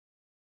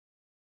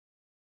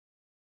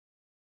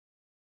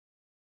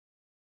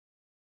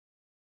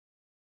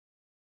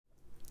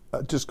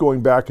just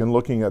going back and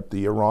looking at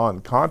the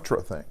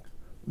Iran-Contra thing,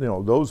 you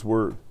know,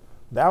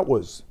 that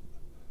was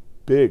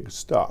big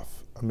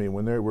stuff. I mean,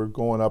 when they were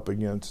going up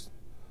against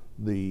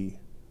the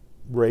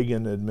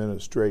Reagan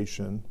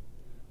administration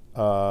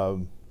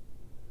and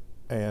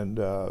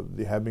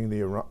having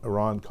the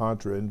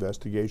Iran-Contra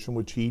investigation,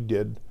 which he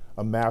did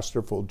a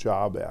masterful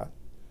job at.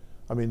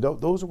 I mean,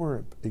 those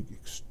were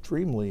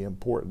extremely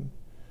important.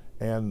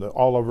 And the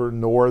Oliver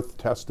North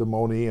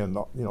testimony, and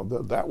you know,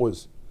 that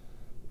was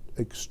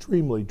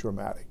extremely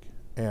dramatic,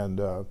 and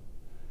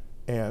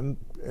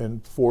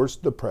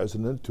forced the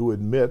president to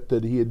admit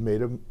that he had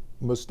made a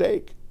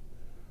mistake.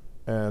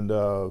 And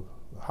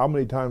how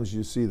many times do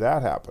you see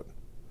that happen?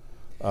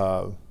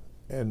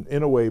 And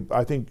in a way,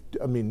 I think,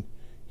 I mean,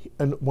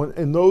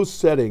 in those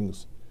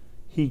settings,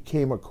 he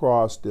came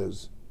across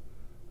as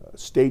a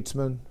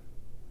statesman,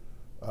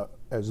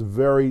 as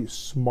very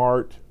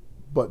smart,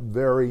 but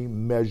very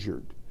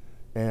measured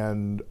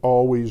and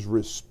always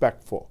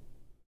respectful.